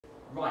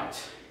Right.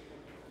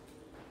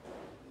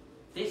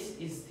 This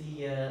is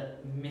the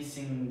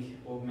missing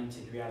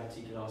augmented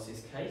reality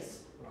glasses case.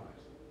 Right.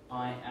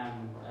 I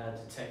am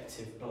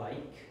Detective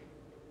Blake.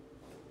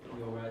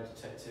 You're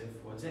Detective,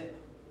 what's it?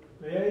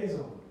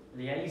 Liaison.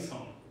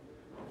 Liaison.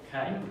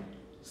 Okay.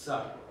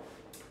 So,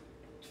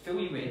 to fill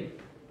you in,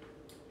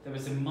 there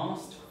was a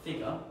masked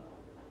figure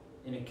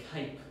in a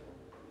cape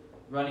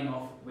running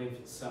off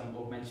with some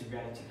augmented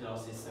reality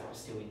glasses that were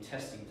still in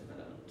testing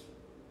development.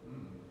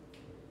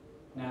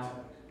 Now,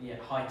 yeah,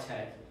 high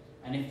tech.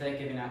 And if they're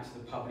given out to the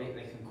public,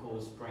 they can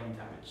cause brain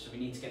damage. So we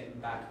need to get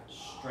them back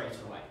straight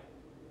away.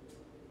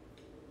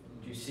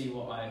 Do you see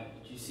what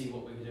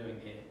we're doing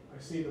here?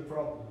 I see the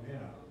problem, yeah.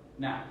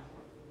 Now,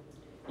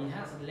 he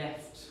has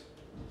left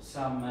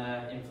some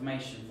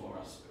information for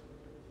us.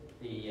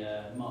 The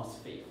master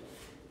thief.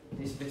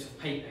 This bit of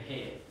paper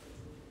here.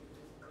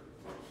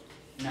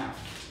 Now,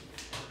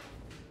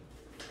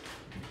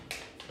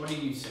 what do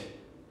you see?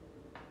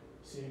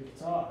 See a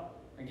guitar.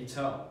 A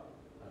guitar.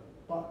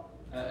 But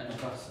And a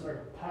it's button. like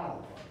a power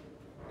button.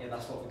 Yeah,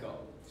 that's what we got.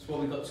 That's what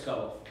we got to go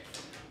off.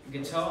 A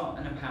guitar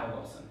and a power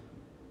button.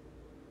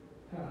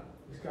 Huh.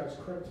 This guy's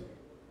cryptic.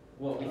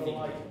 What are we I don't thinking?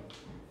 like him.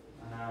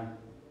 I know.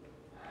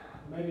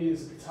 Maybe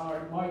it's a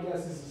guitar. My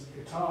guess is it's a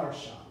guitar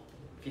shop.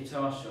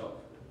 Guitar shop.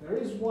 There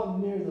is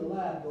one near the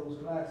lab those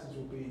glasses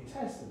will be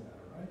tested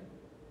at, right?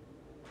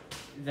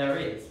 There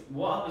is.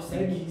 What I was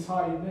Maybe thinking. he's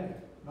hiding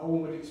there. No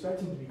one would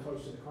expect him to be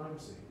close to the crime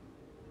scene.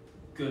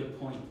 Good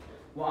point.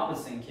 What I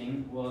was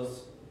thinking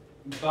was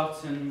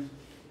button,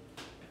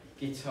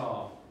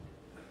 guitar.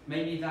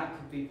 Maybe that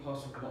could be part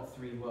of what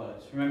 3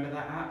 words. Remember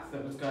that app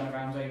that was going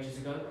around ages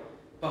ago?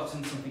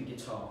 Button something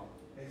guitar.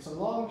 It's a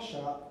long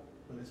shot,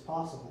 but it's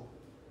possible.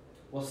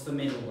 What's the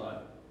middle word?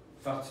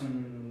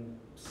 Button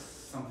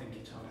something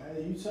guitar.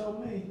 Hey, you tell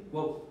me.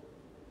 Well,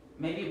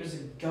 maybe it was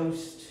a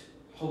ghost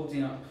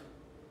holding up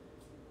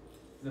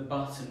the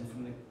button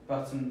from the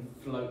button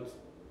float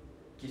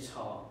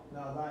guitar.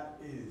 Now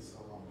that is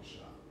a long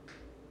shot.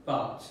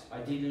 But I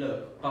did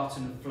look,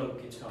 button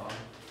float guitar.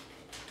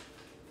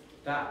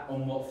 That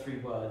on what 3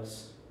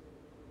 words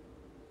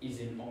is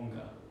in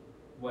Ongar,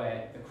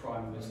 where the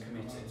crime was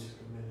committed. Crime was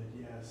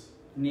committed, yes.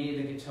 Near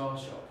the guitar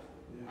shop.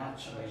 Yeah,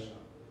 Actually. guitar shop.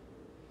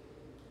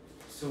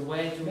 So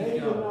where do we Maybe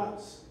go?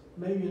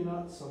 you're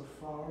not so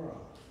far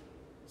off.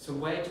 So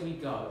where do we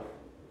go?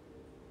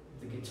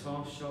 The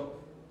guitar shop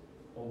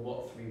or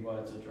what 3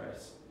 words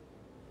address?